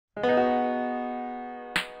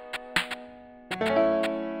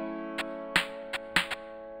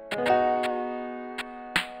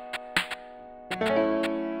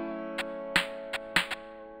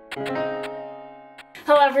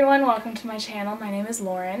everyone, welcome to my channel. My name is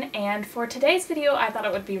Lauren, and for today's video I thought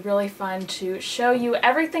it would be really fun to show you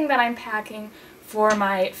everything that I'm packing for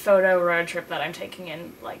my photo road trip that I'm taking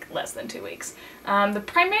in like less than 2 weeks. The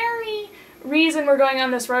primary reason we're going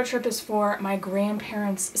on this road trip is for my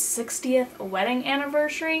grandparents' 60th wedding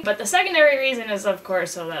anniversary, but the secondary reason is of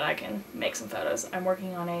course so that I can make some photos. I'm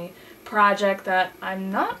working on a project that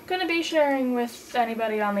I'm not going to be sharing with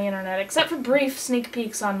anybody on the internet except for brief sneak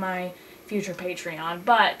peeks on my future Patreon,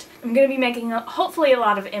 but I'm going to be making hopefully a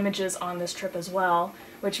lot of images on this trip as well,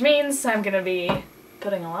 which means I'm going to be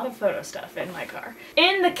putting a lot of photo stuff in my car.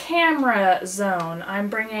 In the camera zone, I'm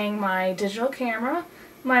bringing my digital camera,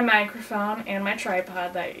 my microphone, and my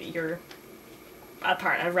tripod that you're a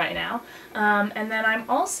part of right now. And then I'm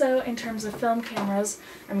also, in terms of film cameras,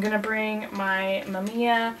 I'm going to bring my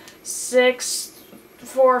Mamiya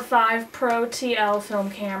 645 Pro TL film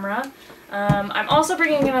camera. I'm also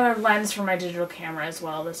bringing another lens for my digital camera as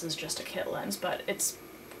well. This is just a kit lens, but it's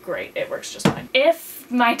great. It works just fine. If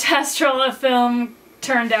my test roll of film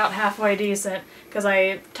turned out halfway decent, because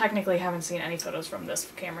I technically haven't seen any photos from this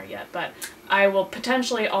camera yet, but I will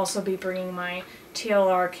potentially also be bringing my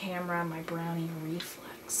TLR camera, my Brownie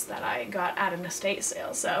Reflex that I got at an estate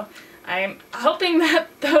sale. So I'm hoping that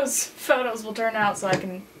those photos will turn out so I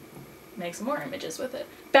can make some more images with it.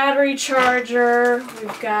 Battery charger,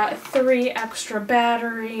 we've got 3 extra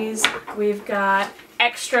batteries, we've got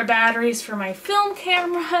extra batteries for my film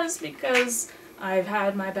cameras because I've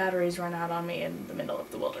had my batteries run out on me in the middle of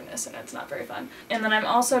the wilderness and it's not very fun. And then I'm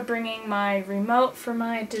also bringing my remote for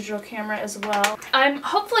my digital camera as well. I'm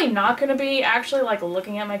hopefully not going to be actually like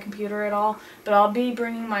looking at my computer at all, but I'll be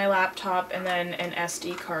bringing my laptop and then an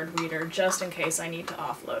SD card reader just in case I need to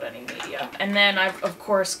offload any media. And then I've of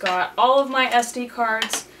course got all of my SD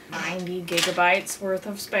cards, 90 gigabytes worth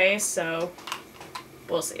of space, so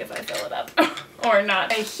we'll see if I fill it up or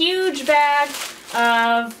not. A huge bag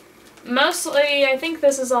of mostly, I think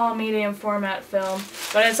this is all medium format film,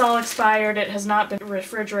 but it's all expired, it has not been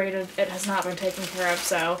refrigerated, it has not been taken care of,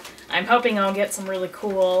 so I'm hoping I'll get some really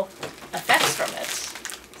cool effects from it.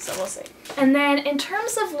 So we'll see. And then in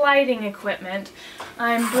terms of lighting equipment,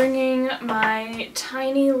 I'm bringing my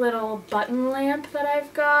tiny little button lamp that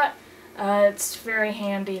I've got. It's very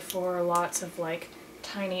handy for lots of like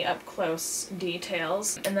tiny up-close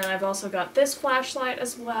details. And then I've also got this flashlight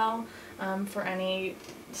as well for any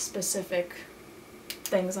specific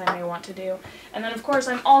things I may want to do. And then of course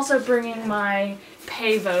I'm also bringing my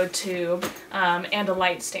Pavo tube and a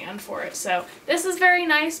light stand for it. So this is very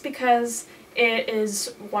nice because it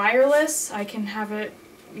is wireless. I can have it,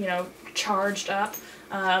 you know, charged up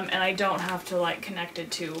and I don't have to like connect it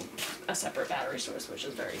to a separate battery source, which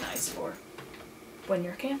is very nice for when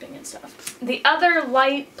you're camping and stuff. The other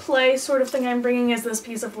light play sort of thing I'm bringing is this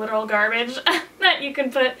piece of literal garbage that you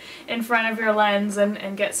can put in front of your lens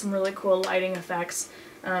and get some really cool lighting effects.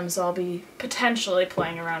 So I'll be potentially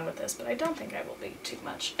playing around with this, but I don't think I will be too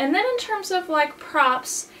much. And then in terms of like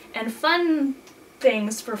props and fun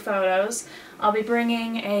things for photos, I'll be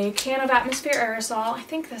bringing a can of Atmosphere aerosol. I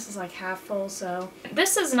think this is like half full, so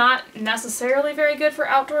this is not necessarily very good for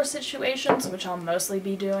outdoor situations, which I'll mostly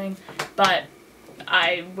be doing, but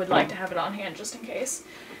I would like to have it on hand just in case.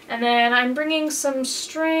 And then I'm bringing some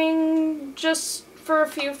string just for a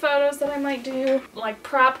few photos that I might do, like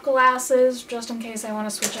prop glasses just in case I want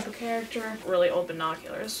to switch up a character, really old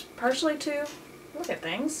binoculars, partially to look at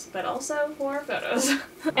things, but also for photos.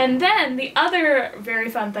 And then the other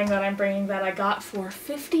very fun thing that I'm bringing that I got for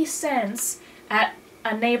 50 cents at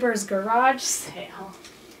a neighbor's garage sale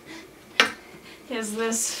is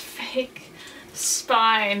this fake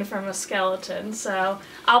spine from a skeleton. So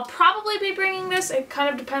I'll probably be bringing this. It kind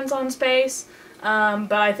of depends on space,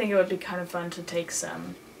 but I think it would be kind of fun to take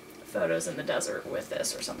some photos in the desert with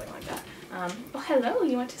this or something like that. Oh, hello,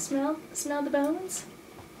 you want to smell the bones?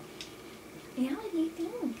 Yeah, what do you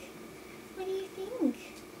think? What do you think?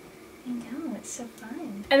 I know, it's so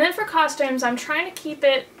fun. And then for costumes, I'm trying to keep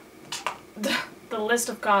it the list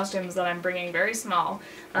of costumes that I'm bringing very small,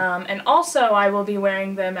 and also I will be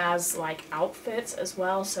wearing them as like outfits as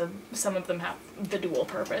well, so some of them have the dual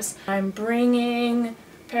purpose. I'm bringing a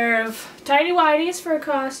pair of tidy whities for a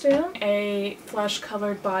costume, a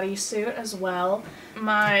flesh-colored bodysuit as well,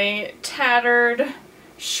 my tattered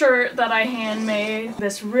shirt that I handmade,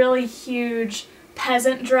 this really huge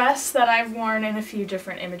peasant dress that I've worn in a few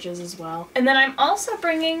different images as well. And then I'm also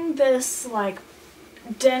bringing this like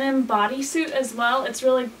denim bodysuit as well. It's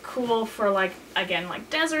really cool for like, again,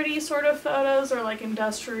 like deserty sort of photos or like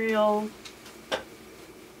industrial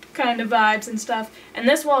kind of vibes and stuff. And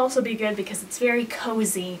this will also be good because it's very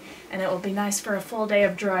cozy and it will be nice for a full day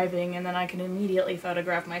of driving, and then I can immediately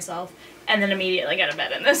photograph myself and then immediately get a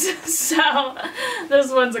bed in this. So this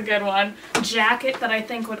one's a good one. Jacket that I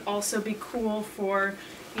think would also be cool for,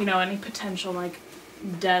 you know, any potential like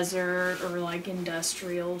desert or like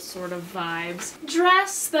industrial sort of vibes.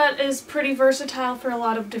 Dress that is pretty versatile for a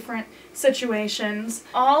lot of different situations.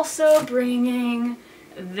 Also bringing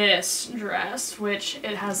this dress, which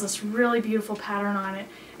it has this really beautiful pattern on it,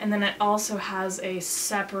 and then it also has a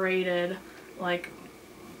separated like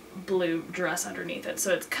blue dress underneath it,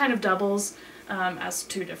 so it kind of doubles as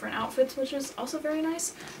two different outfits, which is also very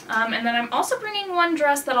nice. And then I'm also bringing one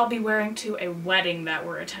dress that I'll be wearing to a wedding that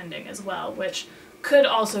we're attending as well, which could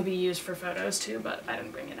also be used for photos too, but I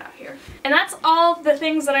didn't bring it out here. And that's all the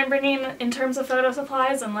things that I'm bringing in terms of photo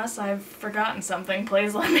supplies, unless I've forgotten something.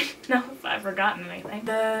 Please let me know if I've forgotten anything.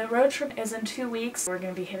 The road trip is in 2 weeks. We're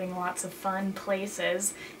going to be hitting lots of fun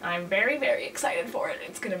places, and I'm very, very excited for it.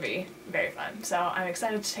 It's going to be very fun. So I'm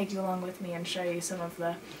excited to take you along with me and show you some of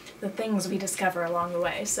the things we discover along the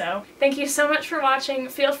way. So thank you so much for watching.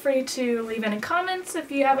 Feel free to leave any comments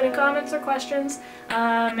if you have any comments or questions,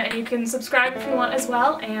 and you can subscribe if you want as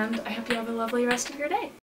well, and I hope you have a lovely rest of your day.